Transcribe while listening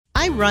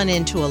I run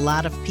into a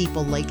lot of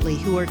people lately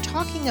who are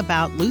talking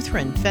about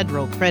Lutheran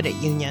Federal Credit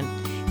Union.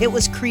 It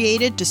was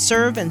created to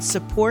serve and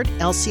support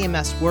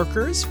LCMS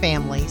workers,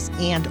 families,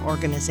 and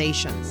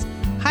organizations.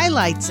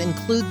 Highlights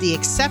include the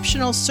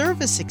exceptional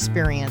service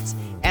experience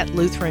at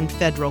Lutheran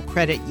Federal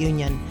Credit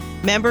Union.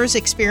 Members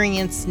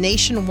experience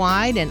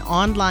nationwide and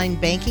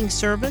online banking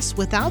service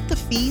without the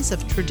fees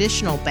of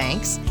traditional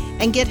banks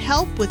and get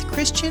help with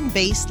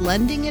Christian-based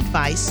lending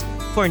advice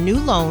for new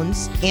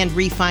loans and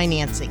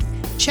refinancing.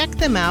 Check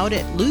them out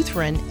at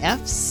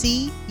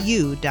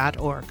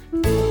lutheranfcu.org.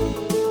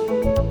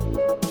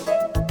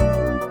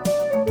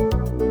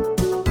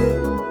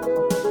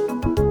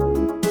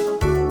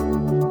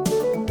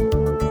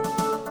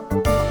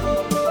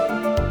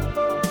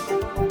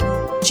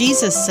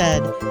 Jesus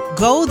said,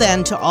 "Go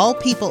then to all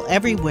people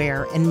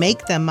everywhere and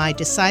make them my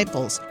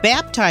disciples.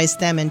 Baptize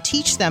them and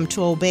teach them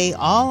to obey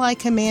all I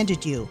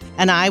commanded you,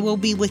 and I will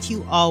be with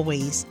you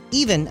always,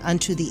 even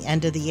unto the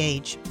end of the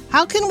age."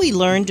 How can we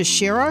learn to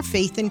share our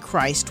faith in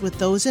Christ with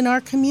those in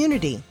our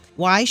community?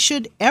 Why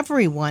should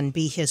everyone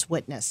be his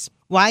witness?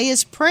 Why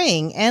is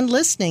praying and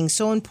listening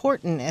so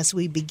important as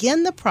we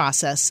begin the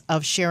process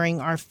of sharing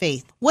our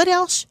faith? What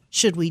else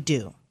should we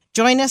do?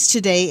 Join us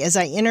today as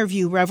I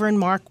interview Reverend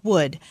Mark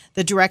Wood,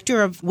 the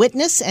Director of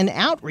Witness and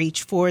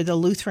Outreach for the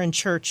Lutheran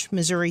Church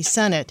Missouri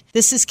Synod.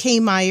 This is Kay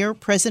Meyer,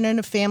 President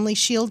of Family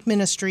Shield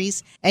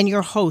Ministries, and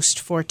your host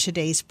for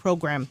today's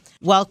program.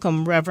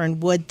 Welcome,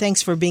 Reverend Wood.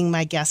 Thanks for being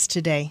my guest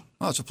today.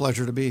 Well, it's a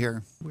pleasure to be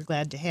here. We're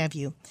glad to have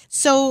you.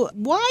 So,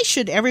 why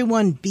should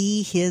everyone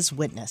be his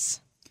witness?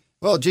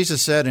 Well,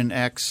 Jesus said in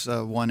Acts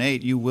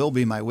 1:8, "You will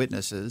be my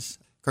witnesses."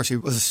 Of course, he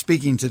was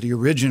speaking to the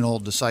original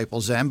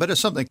disciples then, but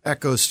it's something that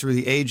echoes through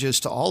the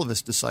ages to all of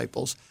his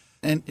disciples.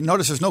 And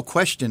notice there's no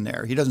question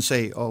there. He doesn't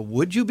say, "Oh,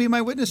 would you be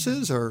my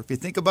witnesses?" Or if you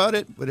think about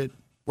it, would it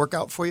work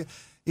out for you?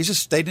 He's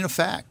just stating a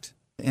fact.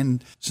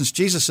 And since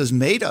Jesus has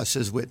made us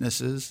his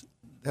witnesses,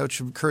 that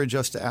should encourage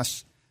us to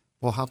ask,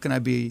 well, how can I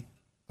be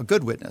a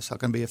good witness? How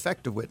can I be an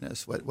effective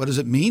witness? What does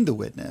it mean to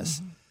witness?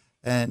 Mm-hmm.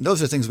 And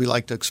those are things we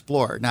like to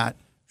explore, not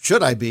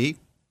should I be,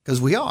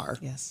 because we are.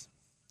 Yes.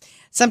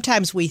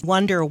 Sometimes we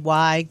wonder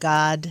why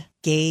God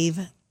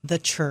gave the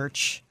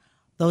church,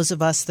 those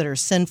of us that are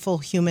sinful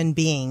human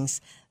beings,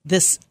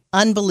 this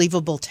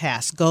unbelievable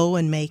task, go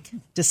and make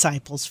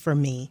disciples for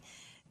me.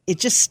 It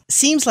just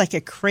seems like a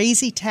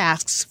crazy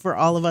task for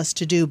all of us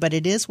to do, but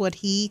it is what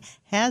he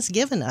has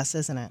given us,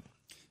 isn't it?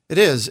 It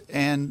is,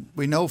 and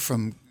we know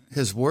from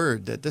his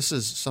word that this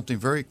is something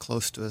very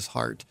close to his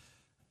heart.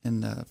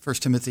 In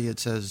 1 Timothy, it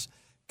says,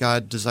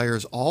 God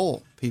desires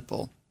all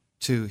people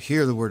to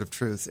hear the word of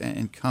truth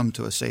and come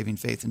to a saving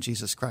faith in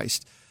Jesus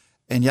Christ.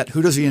 And yet,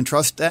 who does he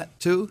entrust that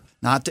to?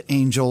 Not to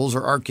angels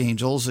or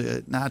archangels,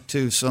 not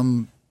to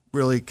some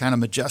really kind of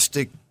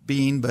majestic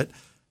being, but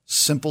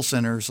simple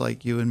sinners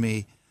like you and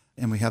me.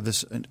 And we have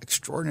this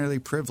extraordinary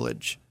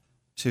privilege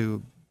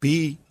to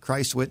be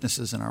Christ's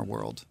witnesses in our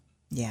world.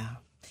 Yeah.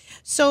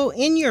 So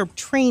in your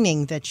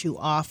training that you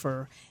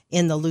offer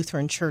in the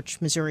Lutheran Church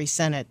Missouri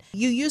Synod,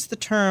 you use the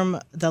term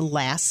the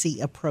Lassie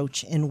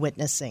approach in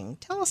witnessing.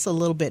 Tell us a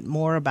little bit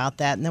more about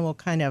that, and then we'll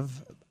kind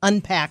of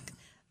unpack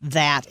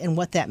that and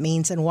what that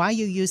means and why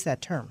you use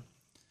that term.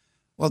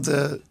 Well,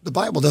 the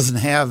Bible doesn't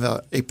have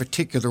a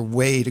particular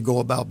way to go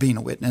about being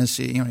a witness.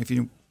 You know, if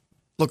you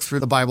look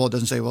through the Bible, it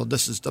doesn't say, well,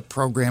 this is the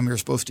program you're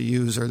supposed to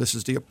use or this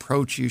is the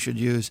approach you should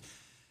use.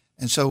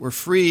 And so we're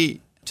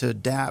free to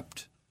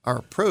adapt our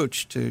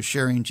approach to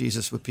sharing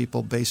Jesus with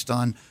people based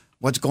on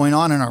what's going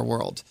on in our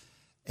world.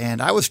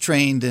 And I was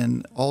trained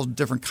in all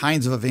different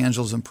kinds of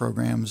evangelism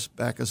programs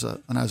back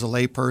when I was a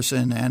lay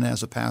person and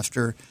as a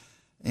pastor.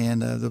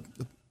 And the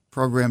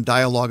program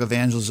Dialogue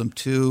Evangelism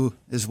 2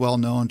 is well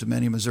known to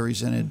many Missouri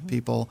Synod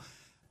people.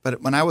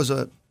 But when I was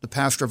the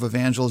pastor of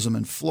evangelism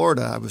in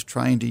Florida, I was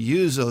trying to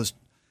use those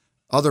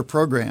other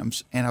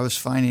programs, and I was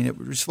finding it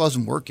just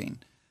wasn't working.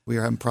 We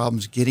were having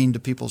problems getting to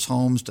people's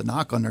homes to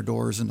knock on their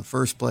doors in the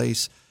first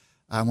place.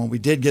 When we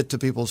did get to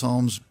people's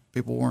homes,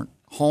 people weren't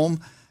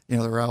home. You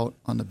know, they're out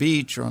on the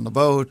beach or on the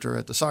boat or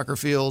at the soccer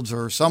fields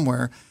or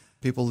somewhere.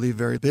 People lead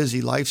very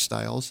busy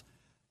lifestyles.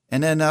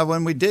 And then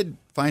when we did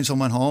find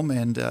someone home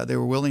and they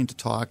were willing to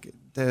talk,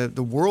 the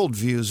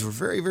worldviews were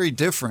very, very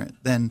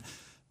different than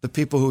the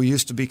people who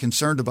used to be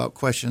concerned about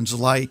questions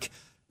like,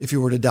 if you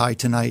were to die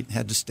tonight and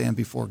had to stand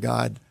before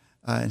God,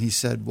 and he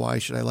said, why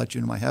should I let you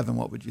into my heaven?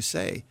 What would you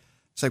say?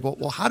 It's like,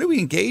 well, how do we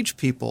engage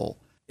people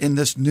in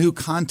this new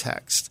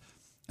context?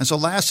 And so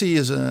Lassie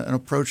is an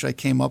approach I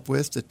came up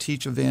with to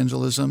teach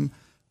evangelism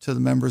to the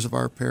members of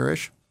our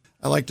parish.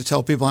 I like to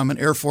tell people I'm an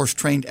Air Force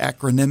trained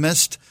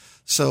acronymist.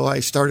 So I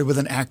started with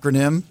an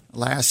acronym,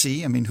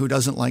 Lassie. I mean, who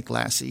doesn't like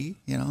Lassie,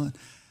 you know?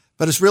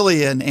 But it's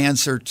really an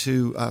answer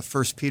to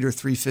 1 Peter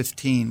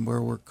 3:15,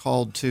 where we're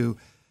called to,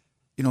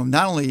 you know,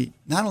 not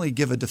only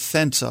give a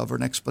defense of or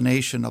an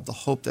explanation of the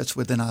hope that's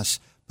within us,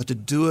 but to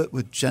do it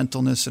with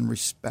gentleness and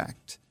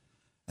respect.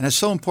 And it's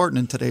so important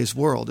in today's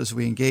world as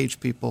we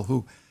engage people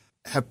who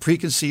have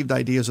preconceived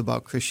ideas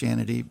about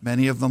Christianity,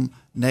 many of them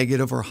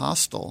negative or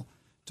hostile,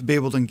 to be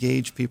able to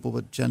engage people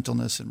with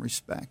gentleness and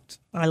respect.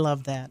 I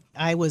love that.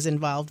 I was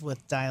involved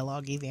with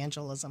dialogue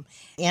evangelism,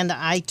 and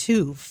I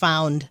too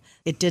found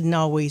it didn't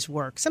always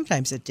work.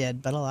 Sometimes it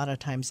did, but a lot of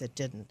times it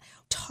didn't.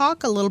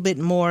 Talk a little bit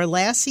more.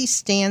 Lassie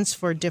stands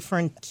for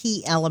different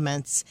key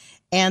elements,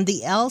 and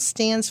the L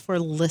stands for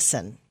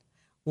listen.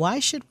 Why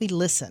should we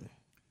listen?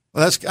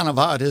 Well, that's kind of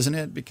odd, isn't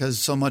it? Because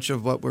so much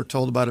of what we're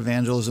told about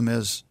evangelism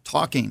is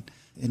talking.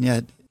 And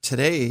yet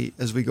today,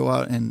 as we go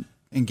out and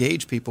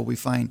engage people, we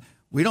find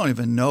we don't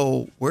even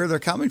know where they're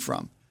coming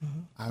from.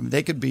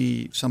 They could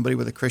be somebody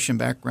with a Christian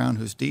background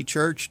who's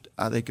de-churched.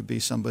 They could be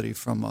somebody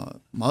from a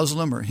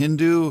Muslim or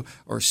Hindu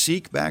or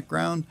Sikh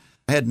background.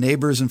 I had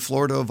neighbors in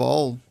Florida of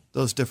all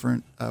those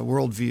different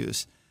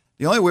worldviews.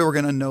 The only way we're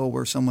going to know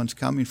where someone's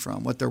coming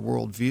from, what their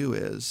worldview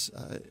is,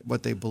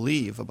 what they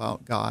believe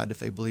about God, if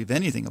they believe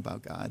anything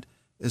about God,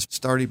 is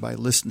starting by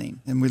listening.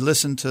 And we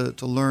listen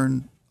to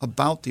learn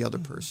about the other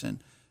person.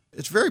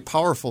 It's a very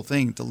powerful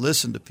thing to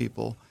listen to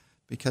people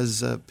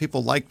because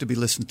people like to be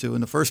listened to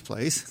in the first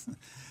place.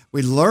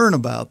 We learn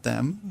about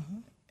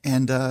them,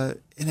 and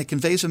it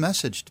conveys a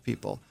message to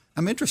people.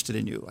 I'm interested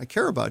in you. I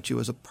care about you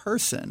as a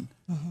person,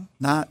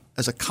 not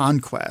as a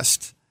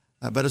conquest,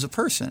 but as a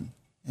person.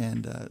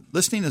 And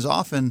listening is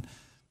often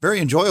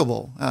very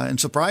enjoyable and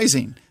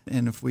surprising.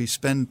 And if we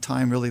spend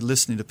time really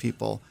listening to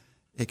people,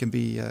 it can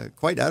be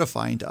quite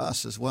edifying to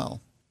us as well.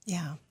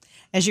 Yeah.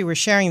 As you were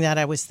sharing that,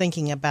 I was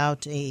thinking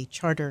about a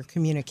charter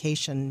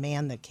communication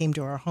man that came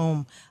to our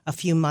home a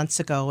few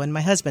months ago. And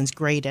my husband's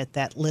great at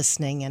that,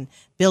 listening and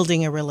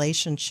building a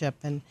relationship.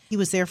 And he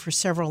was there for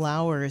several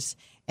hours.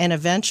 And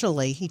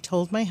eventually he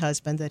told my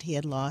husband that he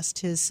had lost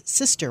his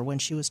sister when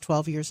she was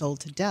 12 years old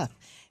to death.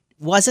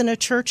 Wasn't a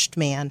churched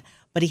man,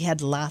 but he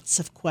had lots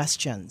of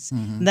questions.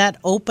 That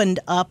opened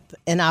up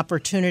an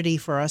opportunity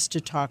for us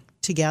to talk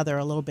together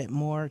a little bit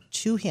more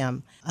to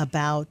him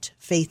about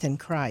faith in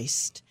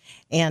Christ.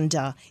 And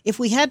if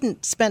we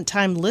hadn't spent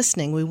time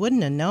listening, we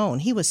wouldn't have known.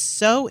 He was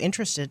so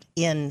interested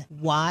in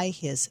why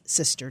his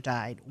sister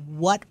died,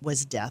 what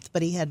was death,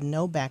 but he had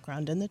no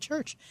background in the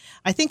church.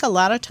 I think a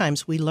lot of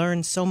times we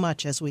learn so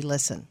much as we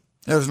listen.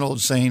 There's an old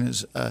saying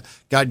is,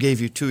 God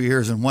gave you 2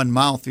 ears and 1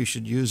 mouth. You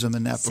should use them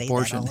in that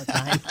proportion. Say that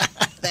all the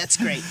time. That's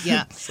great,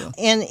 yeah.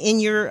 And in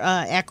your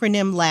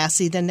acronym,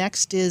 Lassie, the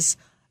next is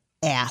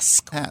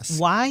ask.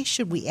 Why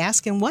should we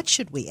ask, and what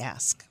should we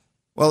ask?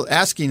 Well,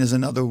 asking is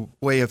another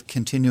way of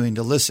continuing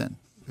to listen.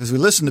 As we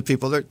listen to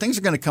people, things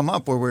are going to come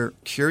up where we're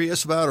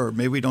curious about, or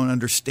maybe we don't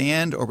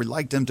understand, or we'd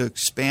like them to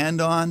expand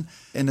on.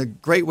 And a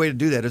great way to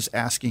do that is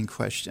asking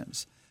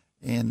questions.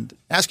 And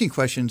asking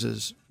questions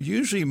is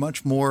usually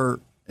much more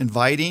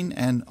inviting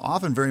and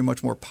often very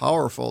much more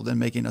powerful than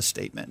making a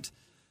statement.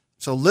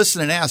 So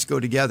listen and ask go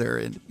together.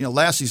 And,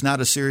 Lassie's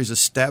not a series of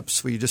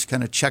steps where you just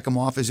kind of check them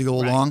off as you go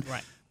along,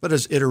 but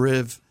it's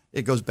iterative.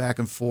 It goes back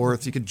and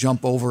forth. You could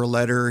jump over a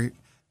letter.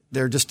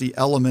 They're just the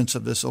elements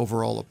of this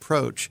overall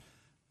approach.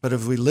 But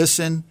if we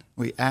listen,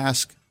 we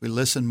ask, we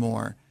listen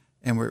more,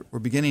 and we're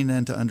beginning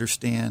then to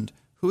understand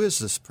who is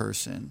this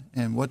person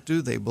and what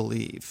do they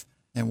believe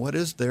and what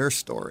is their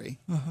story.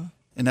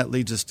 And that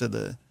leads us to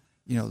the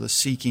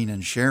seeking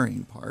and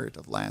sharing part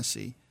of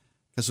Lassie.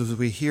 Because as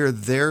we hear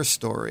their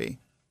story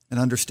and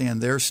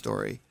understand their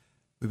story,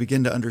 we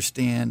begin to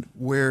understand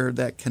where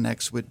that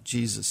connects with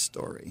Jesus'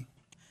 story.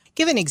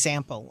 Give an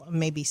example,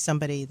 maybe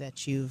somebody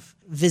that you've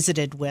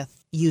visited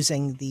with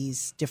using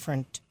these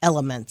different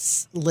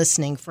elements,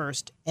 listening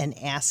first and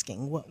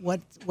asking.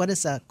 What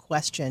is a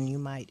question you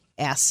might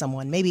ask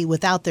someone, maybe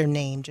without their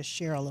name, just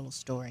share a little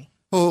story?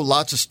 Oh,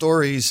 lots of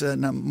stories.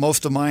 And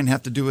most of mine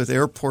have to do with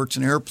airports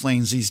and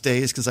airplanes these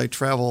days because I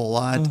travel a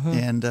lot.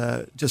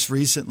 And just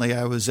recently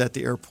I was at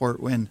the airport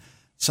when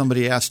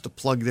somebody asked to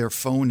plug their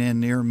phone in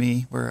near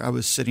me where I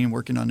was sitting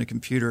working on the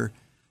computer.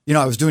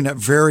 I was doing that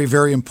very,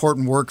 very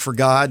important work for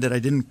God that I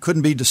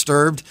couldn't be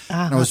disturbed.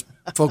 And I was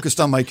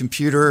focused on my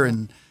computer,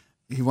 and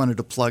he wanted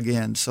to plug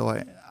in. So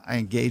I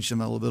engaged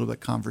him in a little bit of a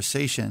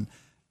conversation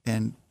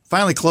and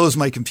finally closed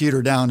my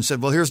computer down and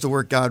said, well, here's the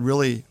work God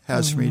really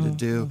has for me to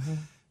do.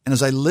 And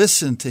as I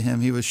listened to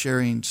him, he was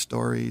sharing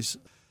stories.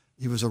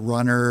 He was a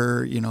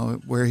runner,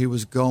 where he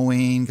was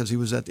going because he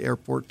was at the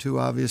airport too,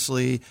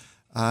 obviously.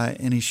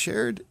 And he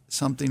shared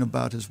something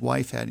about his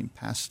wife having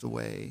passed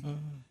away.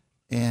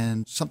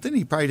 And something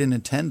he probably didn't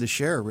intend to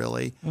share,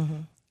 really.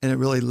 And it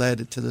really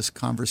led to this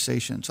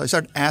conversation. So I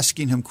started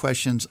asking him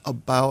questions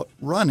about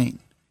running.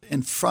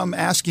 And from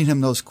asking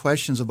him those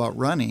questions about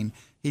running,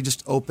 he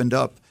just opened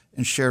up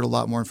and shared a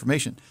lot more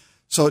information.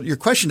 So your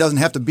question doesn't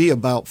have to be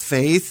about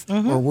faith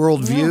or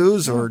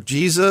worldviews or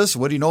Jesus.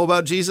 What do you know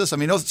about Jesus? I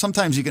mean,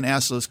 sometimes you can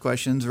ask those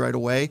questions right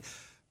away.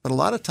 But a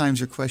lot of times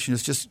your question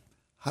is just,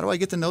 how do I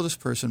get to know this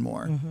person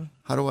more?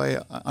 How do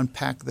I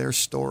unpack their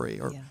story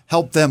or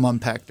help them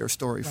unpack their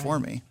story for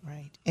me?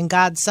 Right. And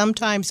God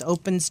sometimes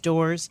opens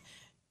doors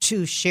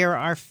to share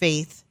our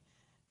faith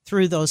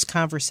through those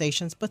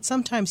conversations, but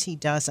sometimes he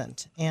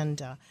doesn't.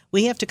 And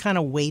we have to kind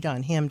of wait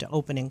on him to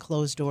open and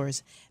close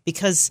doors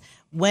because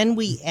when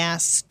we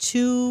ask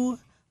too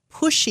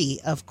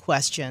pushy of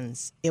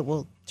questions, it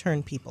will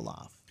turn people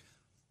off.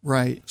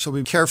 Right. So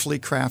we carefully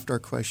craft our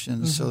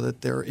questions so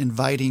that they're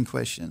inviting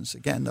questions.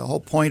 Again, the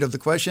whole point of the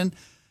question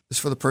is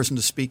for the person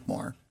to speak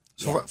more.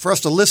 So for us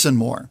to listen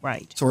more.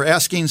 Right. So we're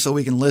asking so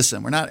we can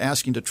listen. We're not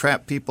asking to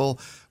trap people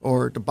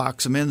or to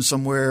box them in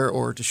somewhere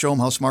or to show them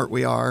how smart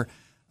we are.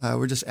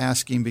 We're just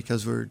asking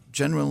because we're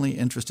genuinely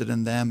interested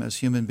in them as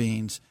human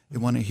beings. We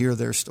want to hear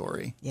their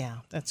story. Yeah,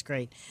 that's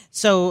great.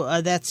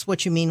 So that's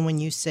what you mean when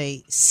you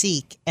say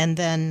seek. And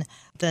then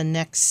the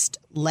next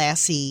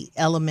Lassie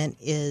element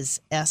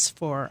is S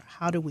for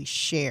how do we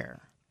share?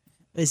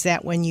 Is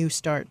that when you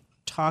start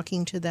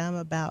talking to them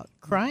about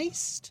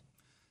Christ?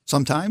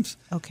 Sometimes.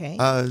 Okay.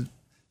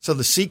 So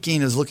the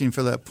seeking is looking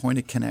for that point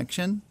of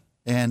connection.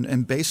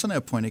 And based on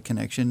that point of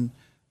connection,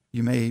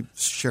 you may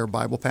share a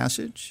Bible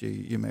passage.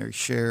 You may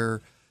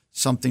share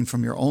something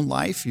from your own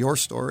life, your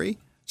story.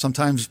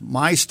 Sometimes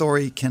my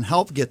story can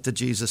help get to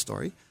Jesus'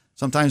 story.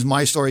 Sometimes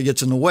my story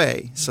gets in the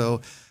way.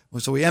 So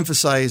we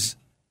emphasize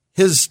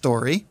his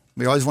story.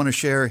 We always want to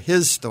share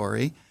his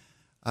story.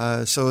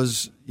 So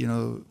as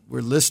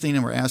we're listening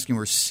and we're asking,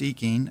 we're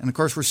seeking. And of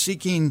course, we're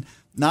seeking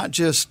not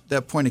just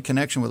that point of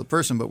connection with a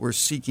person, but we're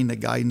seeking the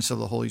guidance of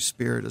the Holy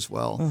Spirit as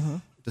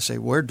well to say,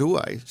 where do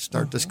I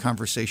start this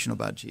conversation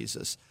about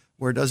Jesus?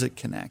 Where does it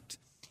connect?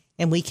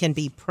 And we can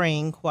be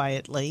praying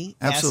quietly,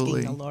 Absolutely.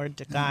 asking the Lord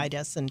to guide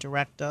us and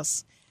direct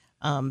us.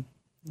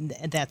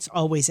 That's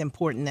always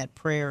important. That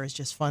prayer is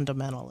just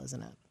fundamental,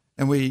 isn't it?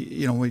 And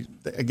we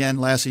again,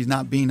 Lassie,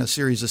 not being a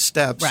series of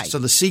steps. Right. So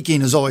the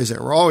seeking is always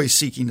there. We're always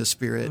seeking the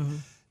Spirit.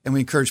 And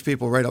we encourage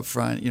people right up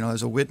front,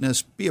 as a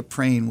witness, be a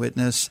praying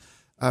witness.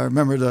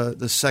 Remember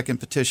the second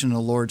petition of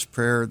the Lord's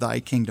Prayer, thy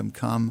kingdom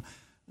come,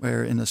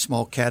 where in the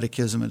small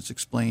catechism it's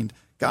explained,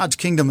 God's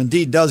kingdom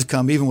indeed does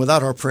come even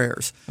without our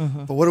prayers.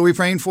 But what are we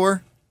praying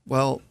for?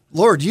 Well,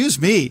 Lord, use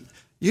me.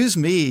 Use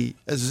me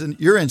as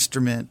your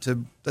instrument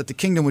that the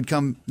kingdom would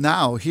come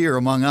now here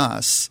among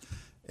us.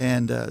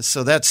 And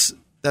so that's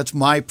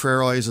my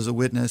prayer always as a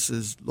witness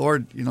is,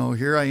 Lord,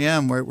 here I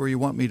am where you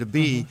want me to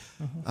be.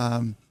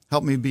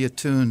 Help me be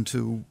attuned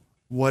to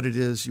what it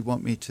is you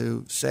want me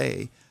to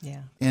say.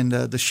 Yeah. And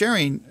the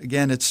sharing,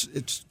 again,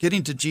 it's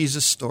getting to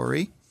Jesus'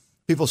 story.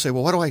 People say,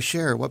 well, what do I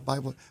share? What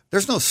Bible?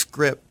 There's no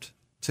script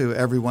to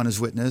everyone as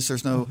witness.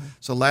 There's no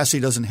so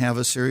Lassie doesn't have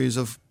a series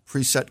of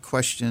preset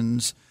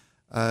questions.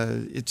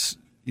 It's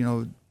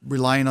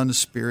relying on the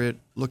Spirit,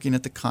 looking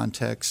at the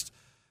context.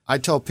 I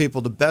tell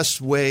people the best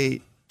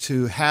way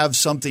to have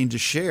something to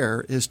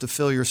share is to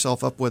fill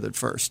yourself up with it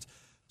first.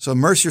 So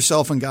immerse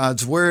yourself in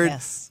God's Word.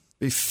 Yes.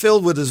 Be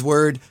filled with His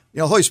Word.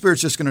 The Holy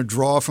Spirit's just going to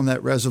draw from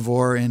that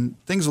reservoir, and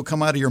things will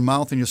come out of your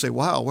mouth, and you'll say,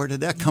 "Wow, where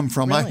did that come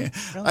from? Really?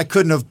 I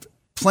couldn't have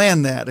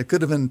planned that. I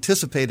could have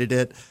anticipated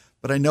it,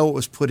 but I know it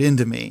was put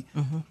into me,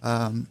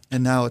 and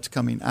now it's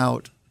coming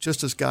out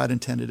just as God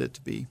intended it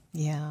to be."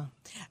 Yeah.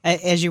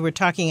 As you were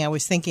talking, I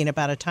was thinking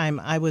about a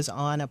time I was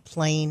on a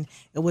plane.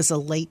 It was a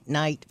late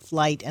night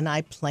flight, and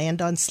I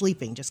planned on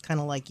sleeping, just kind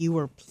of like you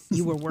were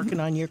working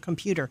on your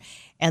computer.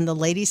 And the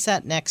lady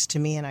sat next to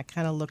me, and I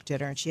kind of looked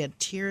at her, and she had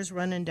tears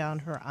running down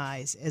her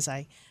eyes as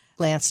I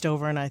glanced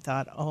over, and I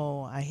thought,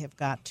 oh, I have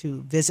got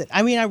to visit.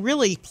 I mean, I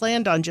really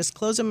planned on just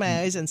closing my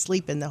eyes and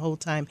sleeping the whole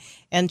time.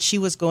 And she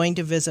was going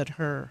to visit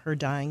her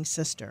dying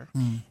sister,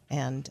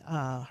 and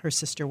her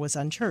sister was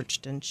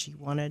unchurched, and she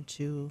wanted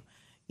to,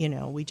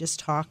 we just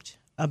talked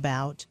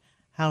about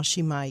how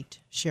she might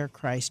share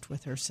Christ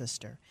with her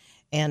sister.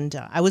 And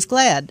I was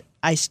glad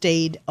I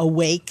stayed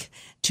awake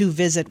to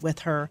visit with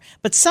her.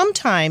 But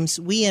sometimes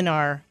we in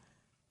our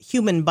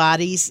human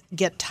bodies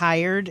get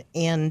tired.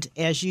 And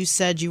as you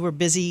said, you were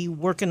busy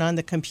working on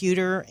the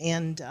computer,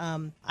 and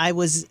I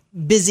was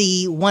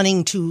busy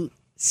wanting to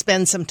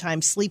spend some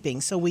time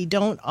sleeping. So we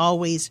don't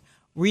always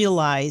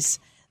realize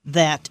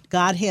that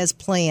God has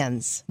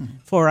plans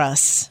for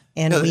us,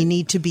 and we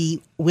need to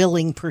be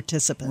willing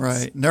participants.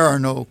 Right. There are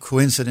no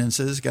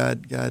coincidences.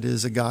 God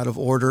is a God of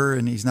order,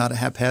 and He's not a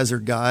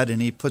haphazard God,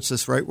 and He puts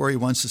us right where He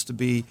wants us to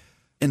be,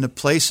 in the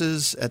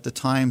places, at the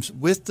times,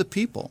 with the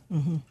people.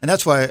 And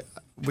that's why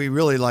we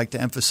really like to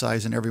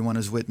emphasize in Everyone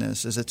as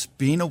Witness, is it's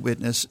being a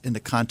witness in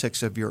the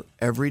context of your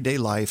everyday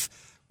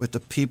life with the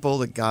people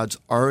that God's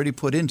already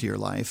put into your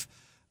life,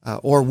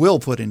 or will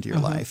put into your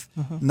life.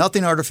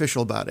 Nothing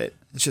artificial about it.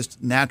 It's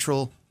just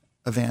natural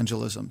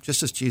evangelism,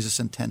 just as Jesus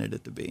intended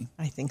it to be.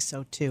 I think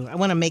so, too. I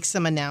want to make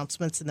some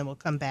announcements, and then we'll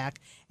come back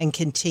and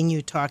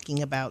continue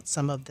talking about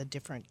some of the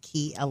different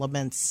key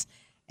elements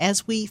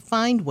as we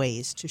find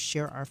ways to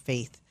share our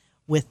faith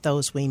with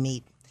those we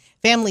meet.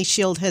 Family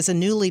Shield has a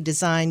newly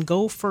designed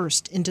Go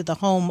First into the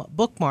Home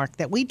bookmark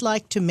that we'd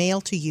like to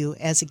mail to you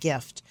as a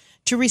gift.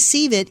 To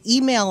receive it,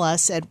 email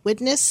us at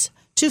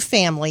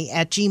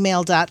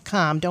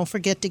witnesstofamily@gmail.com. Don't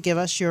forget to give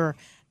us your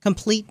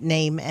complete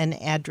name and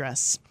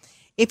address.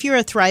 If you're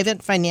a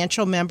Thrivent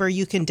financial member,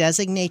 you can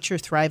designate your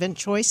Thrivent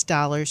Choice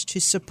dollars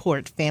to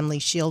support Family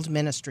Shield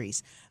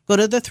Ministries. Go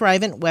to the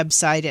Thrivent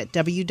website at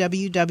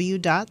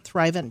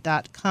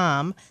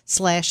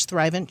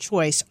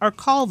www.thrivent.com/ThriventChoice or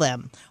call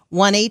them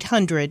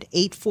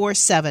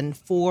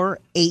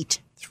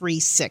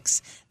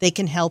 1-800-847-4836. They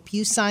can help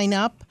you sign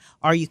up,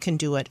 or you can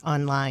do it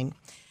online.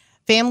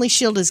 Family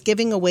Shield is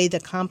giving away the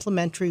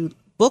complimentary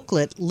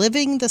booklet,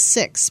 Living the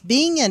Six,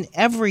 Being an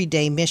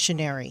Everyday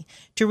Missionary.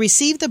 To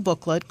receive the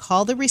booklet,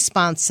 call the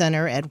Response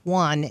Center at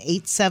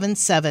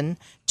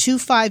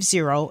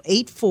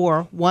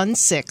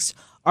 1-877-250-8416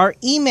 or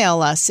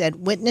email us at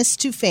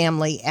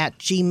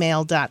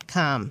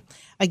witnesstofamily@gmail.com.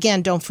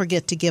 Again, don't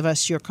forget to give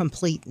us your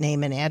complete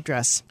name and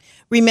address.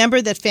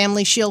 Remember that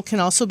Family Shield can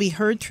also be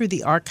heard through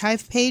the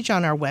archive page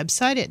on our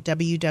website at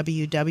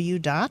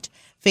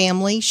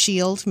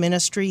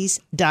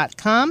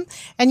www.FamilyShieldMinistries.com,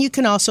 and you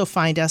can also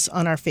find us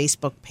on our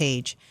Facebook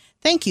page.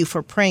 Thank you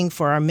for praying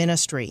for our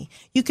ministry.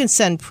 You can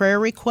send prayer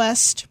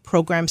requests,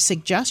 program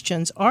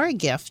suggestions, or a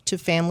gift to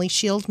Family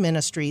Shield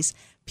Ministries,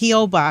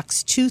 P.O.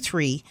 Box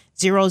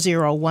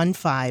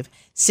 230015,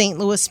 St.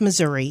 Louis,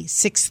 Missouri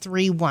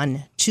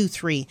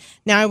 63123.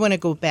 Now I want to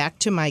go back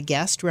to my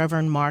guest,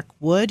 Reverend Mark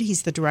Wood.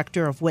 He's the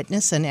Director of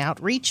Witness and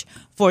Outreach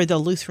for the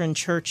Lutheran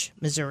Church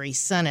Missouri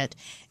Synod.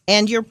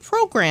 And your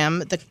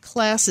program, the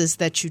classes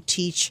that you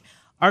teach,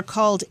 are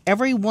called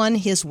Everyone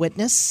His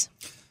Witness?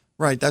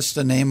 Right, that's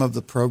the name of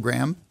the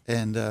program.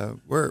 And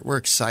we're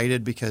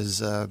excited because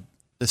the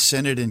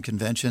Synod and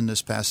Convention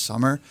this past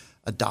summer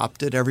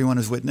adopted Everyone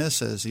His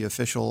Witness as the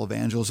official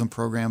evangelism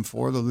program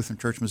for the Lutheran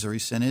Church Missouri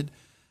Synod.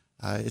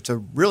 It's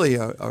really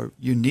a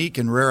unique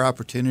and rare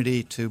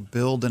opportunity to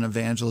build an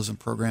evangelism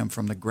program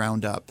from the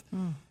ground up.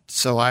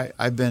 So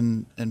I've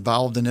been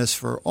involved in this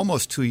for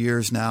almost 2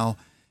 years now,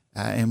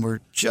 and we're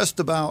just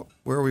about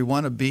where we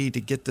want to be to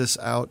get this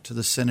out to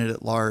the Synod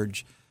at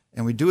large.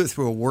 And we do it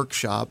through a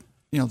workshop.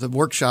 You know, the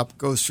workshop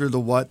goes through the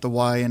what, the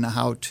why, and the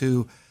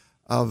how-to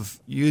of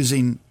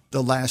using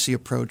the Lassie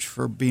approach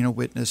for being a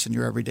witness in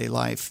your everyday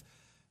life.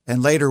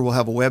 And later we'll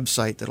have a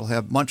website that'll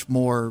have much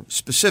more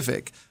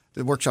specific.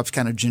 The workshop's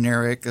kind of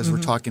generic, as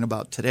we're talking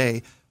about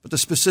today, but the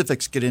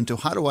specifics get into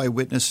how do I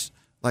witness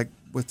like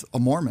with a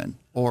Mormon,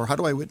 or how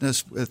do I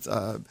witness with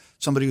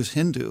somebody who's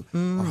Hindu,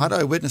 or how do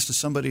I witness to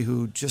somebody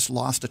who just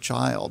lost a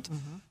child.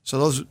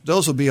 So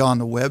those will be on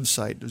the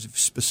website. There's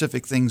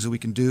specific things that we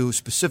can do,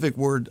 specific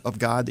word of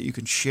God that you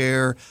can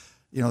share,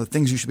 you know, the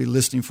things you should be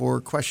listening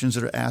for, questions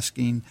that are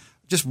asking,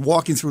 just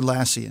walking through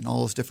Lassie in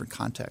all those different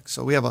contexts.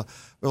 So we have a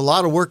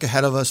lot of work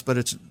ahead of us, but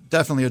it's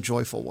definitely a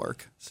joyful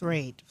work.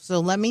 Great. So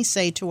let me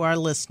say to our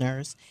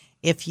listeners,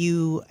 if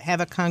you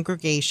have a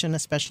congregation,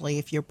 especially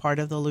if you're part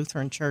of the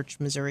Lutheran Church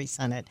Missouri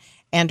Synod,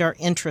 and are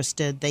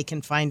interested, they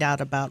can find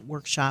out about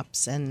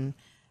workshops and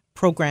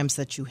programs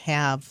that you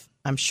have,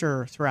 I'm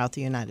sure, throughout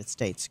the United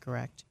States,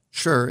 correct?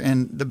 Sure.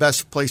 And the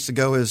best place to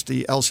go is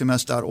the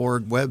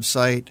lcms.org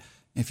website.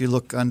 If you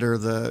look under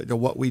the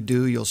what we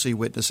do, you'll see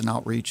witness and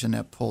outreach in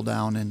that pull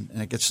down, and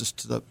it gets us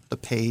to the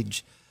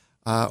page.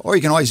 Or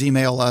you can always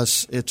email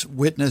us. It's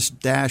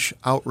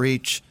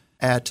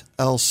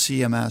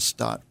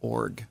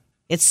witness-outreach@lcms.org.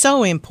 It's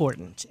so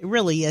important. It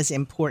really is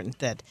important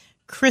that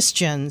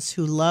Christians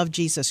who love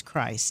Jesus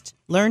Christ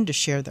learn to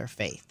share their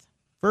faith,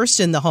 first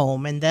in the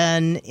home and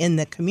then in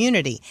the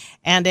community.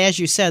 And as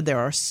you said, there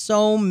are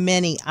so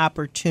many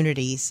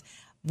opportunities.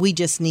 We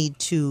just need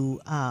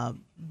to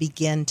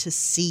begin to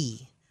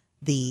see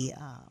the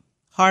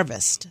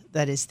harvest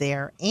that is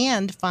there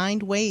and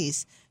find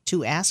ways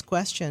to ask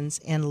questions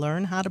and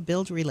learn how to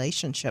build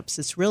relationships.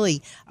 It's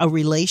really a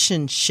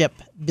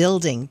relationship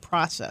building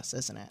process,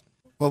 isn't it?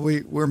 Well,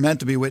 we're meant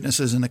to be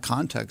witnesses in the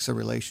context of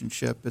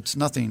relationship. It's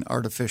nothing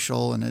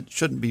artificial, and it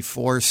shouldn't be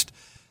forced,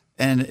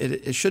 and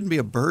it shouldn't be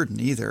a burden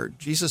either.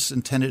 Jesus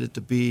intended it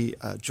to be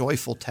a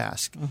joyful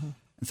task.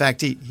 In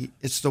fact,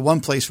 it's the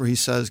one place where he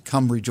says,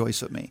 "Come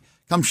rejoice with me.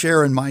 Come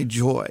share in my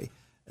joy."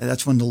 And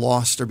that's when the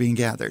lost are being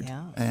gathered.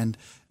 Yeah. And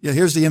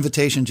here's the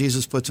invitation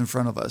Jesus puts in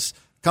front of us.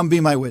 Come be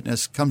my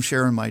witness. Come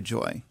share in my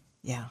joy.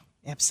 Yeah,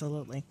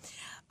 absolutely.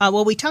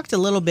 Well, we talked a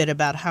little bit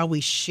about how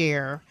we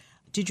share.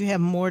 Did you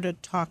have more to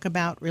talk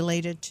about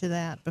related to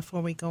that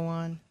before we go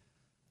on?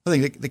 I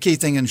think the key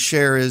thing in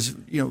share is,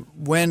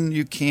 when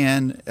you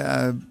can,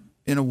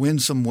 in a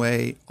winsome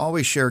way,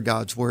 always share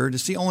God's word.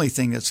 It's the only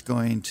thing that's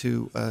going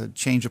to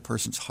change a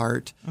person's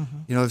heart.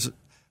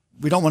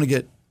 We don't want to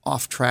get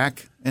off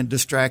track and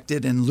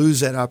distracted and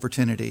lose that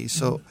opportunity.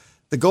 So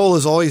the goal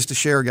is always to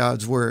share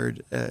God's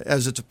word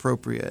as it's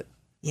appropriate.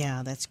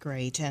 Yeah, that's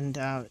great.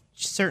 And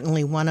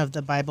certainly one of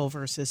the Bible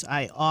verses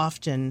I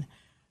often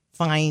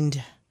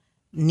find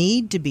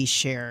need to be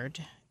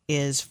shared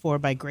is, "For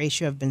by grace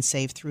you have been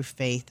saved through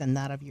faith, and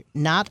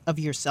not of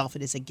yourself.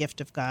 It is a gift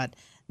of God,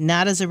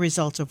 not as a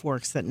result of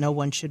works, that no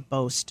one should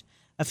boast."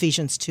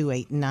 Ephesians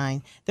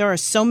 2:8-9. There are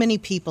so many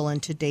people in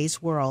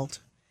today's world,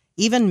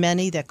 even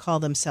many that call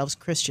themselves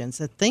Christians,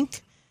 that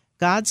think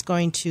God's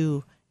going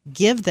to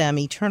give them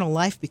eternal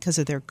life because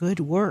of their good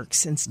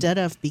works instead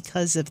of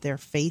because of their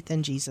faith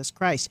in Jesus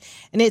Christ.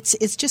 And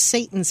it's just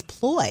Satan's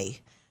ploy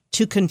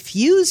to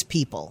confuse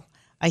people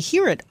I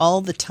hear it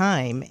all the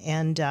time,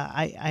 and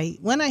I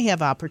when I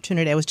have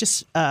opportunity, I was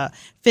just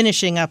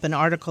finishing up an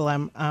article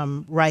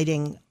I'm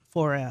writing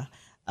for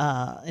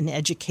an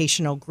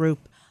educational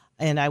group,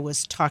 and I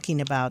was talking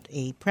about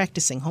a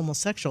practicing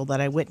homosexual that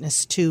I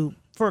witnessed to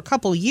for a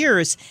couple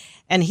years,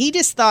 and he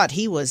just thought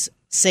he was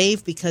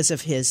saved because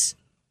of his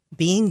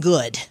being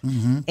good.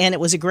 Mm-hmm. And it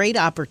was a great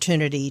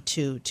opportunity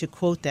to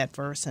quote that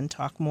verse and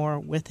talk more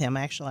with him.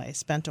 Actually, I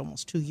spent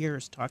almost 2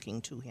 years talking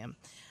to him.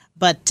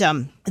 But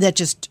that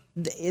just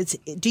is.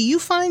 Do you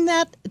find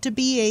that to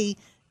be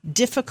a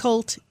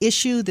difficult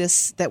issue,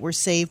 that we're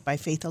saved by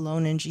faith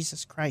alone in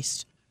Jesus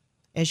Christ,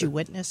 as you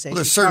witness, as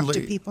you talk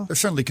to people?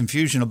 There's certainly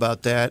confusion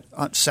about that.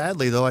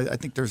 Sadly, though, I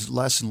think there's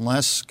less and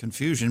less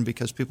confusion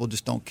because people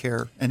just don't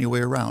care any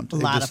way around. A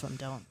lot of them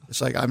don't.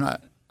 It's like, I'm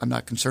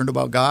not concerned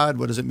about God.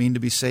 What does it mean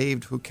to be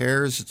saved? Who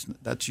cares?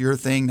 That's your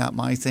thing, not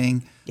my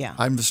thing. Yeah.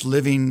 I'm just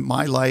living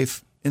my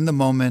life in the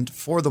moment,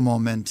 for the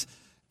moment,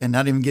 and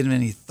not even giving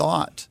any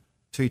thought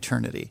to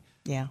eternity.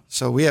 Yeah.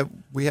 So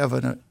we have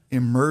an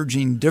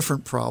emerging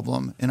different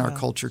problem in our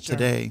culture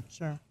today.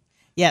 Sure.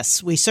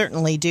 Yes, we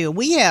certainly do.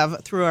 We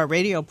have, through our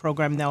radio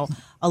program, though,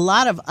 a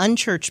lot of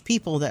unchurched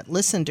people that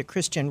listen to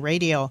Christian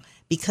radio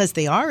because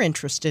they are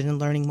interested in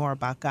learning more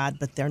about God,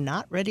 but they're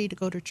not ready to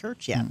go to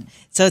church yet.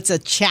 So it's a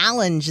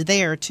challenge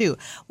there, too.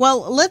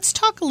 Well, let's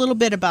talk a little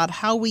bit about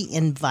how we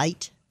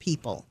invite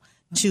people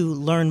to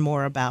learn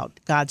more about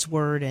God's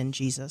Word and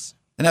Jesus.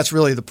 And that's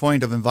really the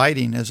point of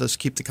inviting, is let's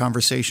keep the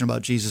conversation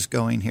about Jesus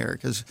going here.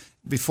 Because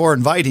before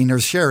inviting,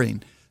 there's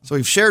sharing. So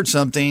we've shared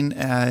something,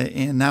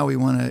 and now we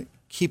want to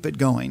keep it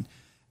going.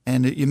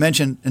 And you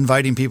mentioned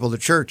inviting people to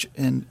church.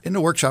 And in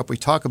the workshop, we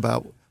talk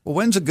about, well,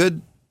 when's a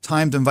good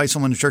time to invite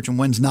someone to church and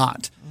when's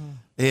not?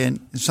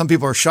 And some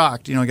people are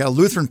shocked. You got a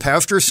Lutheran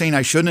pastor saying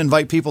I shouldn't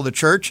invite people to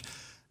church.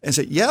 And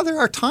say, yeah, there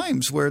are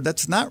times where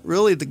that's not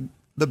really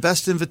the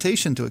best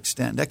invitation to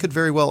extend. That could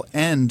very well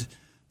end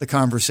the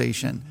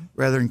conversation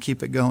rather than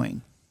keep it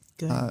going.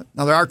 Now,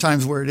 there are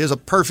times where it is a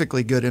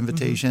perfectly good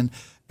invitation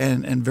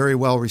and very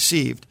well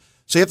received.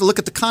 So you have to look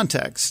at the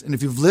context. And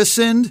if you've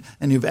listened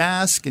and you've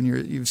asked and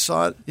you've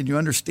sought and you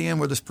understand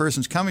where this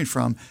person's coming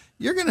from,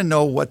 you're going to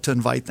know what to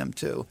invite them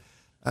to.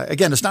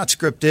 Again, it's not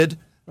scripted,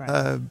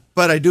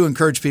 but I do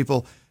encourage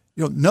people,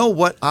 know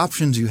what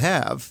options you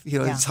have.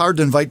 It's hard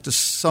to invite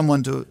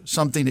someone to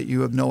something that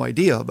you have no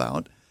idea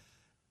about.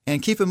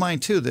 And keep in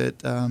mind, too,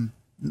 that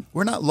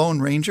we're not lone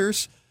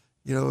rangers.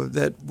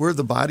 That we're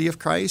the body of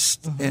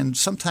Christ. And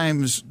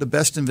sometimes the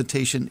best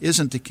invitation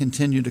isn't to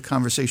continue the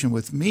conversation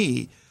with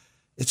me.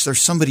 It's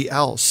there's somebody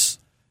else.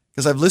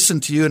 Because I've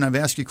listened to you and I've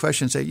asked you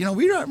questions and say,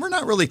 we're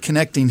not really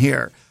connecting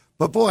here.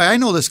 But boy, I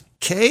know this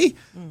Kay.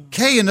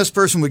 Kay and this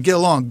person would get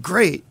along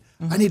great.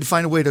 I need to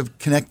find a way to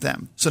connect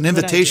them. So an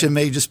invitation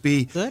may just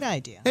be, good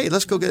idea. Hey,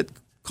 let's go get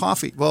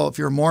coffee. Well, if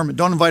you're a Mormon,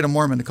 don't invite a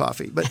Mormon to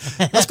coffee. But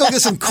let's go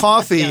get some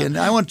coffee, and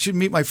I want you to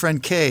meet my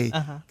friend Kay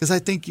because I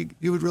think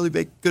you would really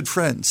make good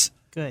friends.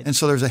 Good. And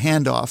so there's a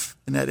handoff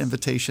in that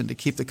invitation to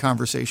keep the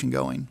conversation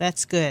going.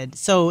 That's good.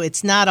 So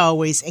it's not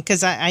always,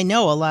 because I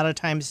know a lot of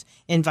times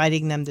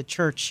inviting them to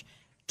church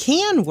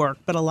can work,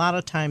 but a lot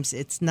of times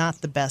it's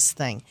not the best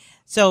thing.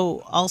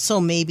 So also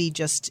maybe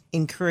just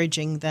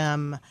encouraging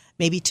them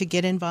maybe to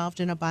get involved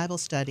in a Bible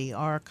study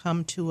or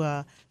come to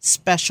a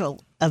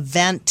special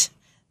event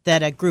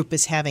that a group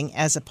is having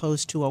as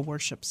opposed to a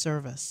worship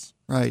service.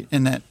 Right.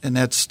 And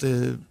that's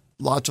the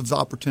lots of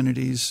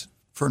opportunities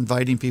for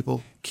inviting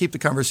people. Keep the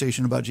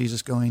conversation about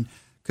Jesus going.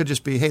 Could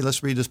just be, hey,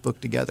 let's read this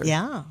book together.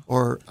 Yeah.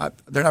 Or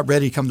they're not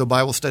ready to come to a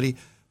Bible study,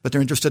 but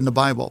they're interested in the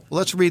Bible. Well,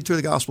 let's read through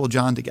the Gospel of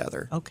John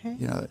together. Okay.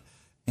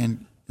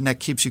 And that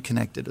keeps you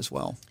connected as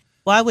well.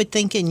 Well, I would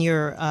think in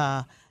your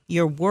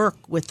work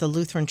with the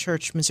Lutheran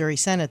Church Missouri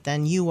Synod,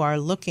 then you are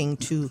looking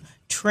to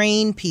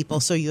train people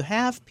so you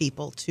have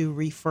people to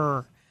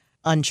refer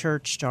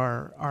unchurched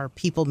or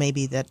people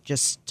maybe that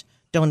just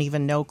don't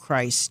even know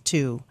Christ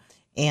to.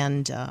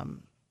 And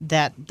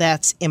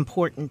that's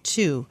important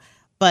too.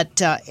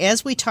 But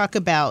as we talk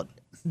about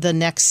the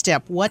next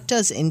step, what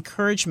does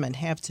encouragement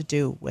have to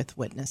do with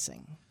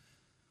witnessing?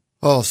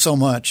 Oh, so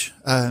much.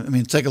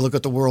 Take a look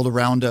at the world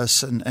around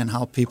us and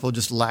how people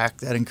just lack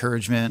that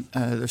encouragement.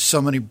 There's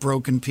so many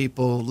broken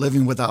people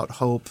living without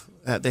hope.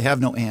 They have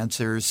no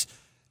answers,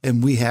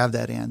 and we have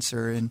that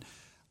answer. And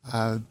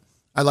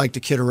I like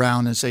to kid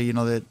around and say,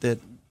 that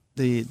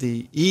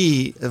the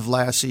E of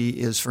Lassie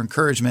is for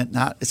encouragement.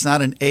 It's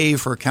not an A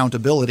for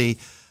accountability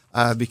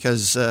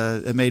because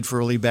it made for a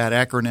really bad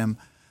acronym.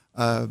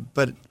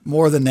 But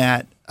more than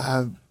that,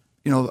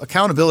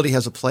 accountability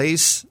has a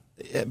place.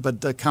 But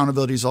the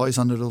accountability is always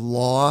under the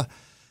law.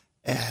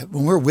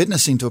 When we're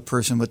witnessing to a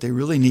person, what they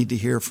really need to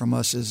hear from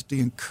us is the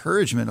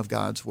encouragement of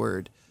God's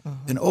Word.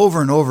 And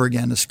over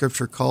again, the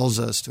Scripture calls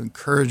us to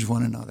encourage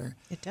one another.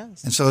 It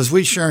does. And so as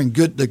we're sharing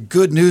the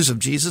good news of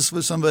Jesus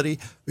with somebody,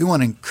 we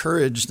want to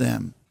encourage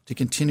them to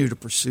continue to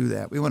pursue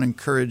that. We want to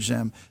encourage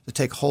them to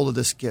take hold of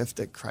this gift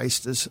that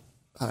Christ is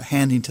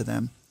handing to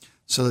them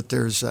so that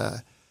there's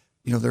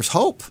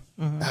hope,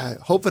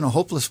 hope in a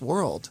hopeless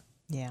world.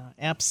 Yeah,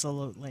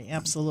 absolutely.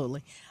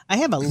 Absolutely. I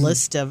have a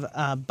list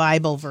of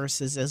Bible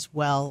verses as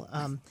well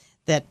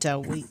that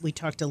we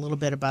talked a little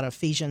bit about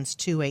Ephesians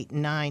 2, 8,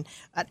 and 9.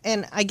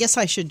 And I guess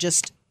I should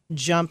just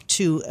jump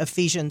to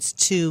Ephesians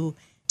 2,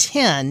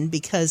 10,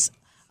 because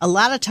a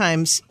lot of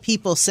times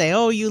people say,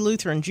 oh, you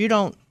Lutherans, you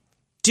don't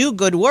do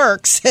good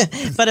works.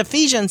 But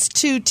Ephesians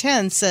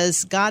 2:10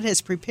 says God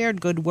has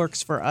prepared good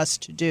works for us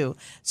to do.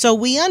 So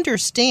we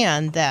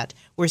understand that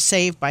we're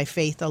saved by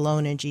faith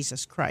alone in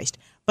Jesus Christ,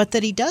 but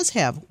that he does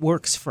have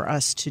works for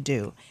us to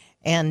do.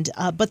 And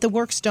but the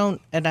works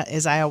don't, and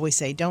as I always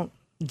say, don't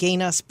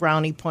gain us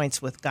brownie points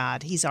with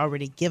God. He's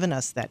already given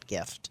us that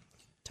gift.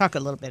 Talk a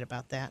little bit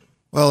about that.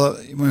 Well,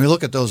 when we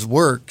look at those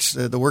works,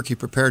 the work he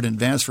prepared in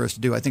advance for us to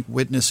do, I think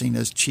witnessing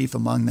is chief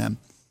among them.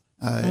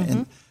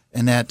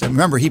 And that,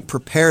 remember, he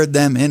prepared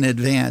them in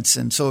advance.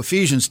 And so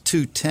Ephesians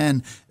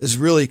 2:10 is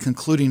really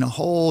concluding a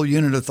whole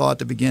unit of thought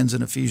that begins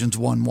in Ephesians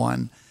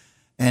 1:1.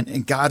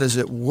 And God is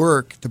at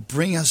work to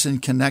bring us in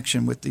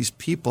connection with these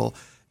people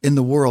in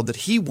the world that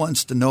he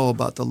wants to know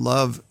about the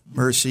love,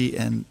 mercy,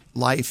 and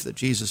life that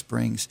Jesus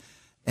brings.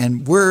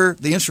 And we're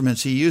the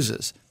instruments he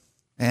uses.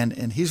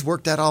 And he's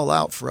worked that all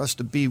out for us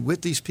to be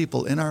with these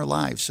people in our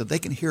lives so they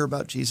can hear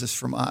about Jesus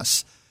from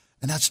us.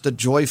 And that's the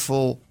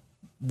joyful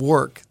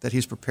work that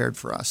he's prepared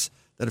for us,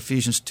 that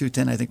Ephesians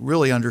 2:10, I think,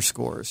 really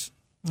underscores.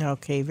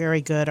 Okay,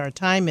 very good. Our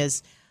time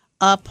is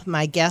up.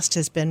 My guest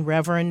has been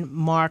Reverend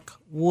Mark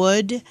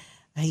Wood.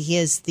 He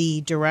is the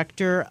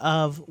Director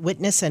of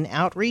Witness and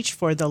Outreach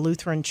for the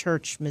Lutheran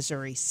Church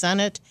Missouri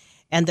Synod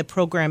and the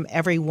program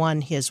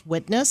Everyone His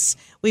Witness.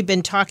 We've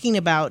been talking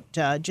about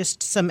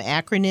just some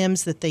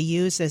acronyms that they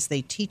use as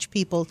they teach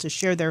people to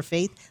share their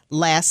faith.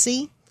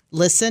 LASSE,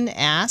 listen,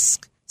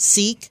 ask,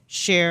 seek,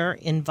 share,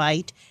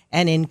 invite,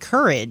 and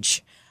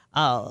encourage.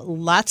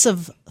 Lots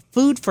of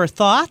food for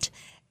thought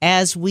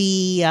as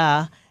we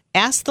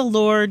ask the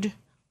Lord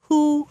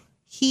who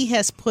he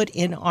has put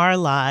in our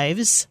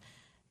lives,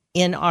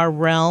 in our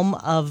realm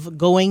of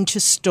going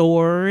to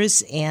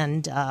stores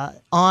and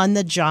on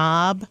the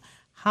job.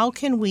 How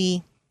can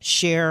we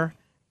share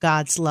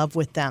God's love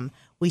with them?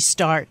 We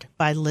start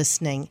by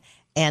listening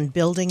and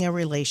building a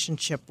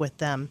relationship with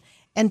them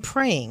and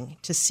praying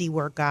to see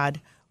where God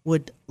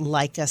would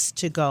like us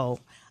to go.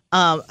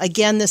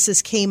 Again, this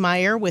is Kay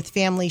Meyer with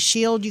Family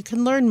Shield. You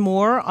can learn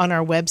more on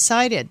our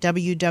website at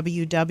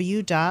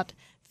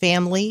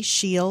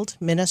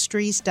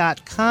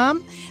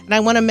www.familyshieldministries.com. And I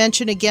want to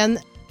mention again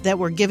that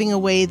we're giving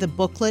away the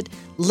booklet,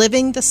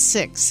 Living the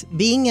Six,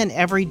 Being an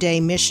Everyday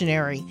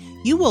Missionary.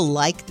 You will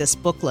like this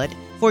booklet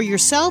for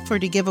yourself or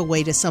to give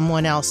away to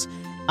someone else.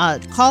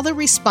 Call the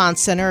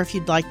Response Center if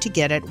you'd like to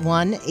get it,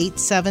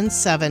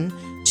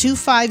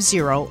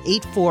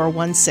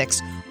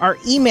 1-877-250-8416, or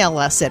email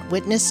us at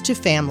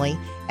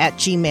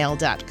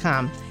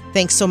witnesstofamily@gmail.com.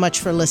 Thanks so much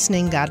for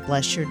listening. God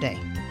bless your day.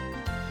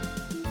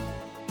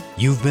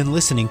 You've been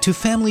listening to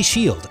Family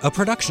Shield, a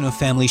production of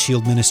Family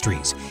Shield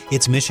Ministries.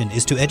 Its mission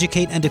is to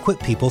educate and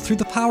equip people through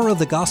the power of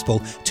the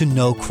gospel to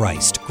know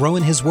Christ, grow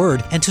in His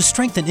Word, and to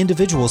strengthen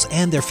individuals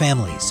and their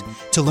families.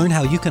 To learn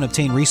how you can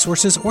obtain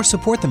resources or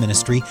support the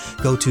ministry,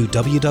 go to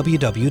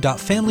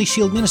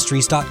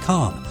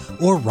www.familyshieldministries.com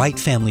or write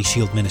Family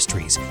Shield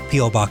Ministries,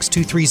 P.O. Box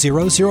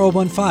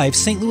 230015,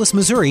 St. Louis,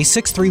 Missouri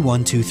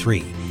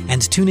 63123.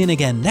 And tune in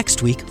again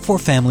next week for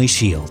Family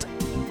Shield.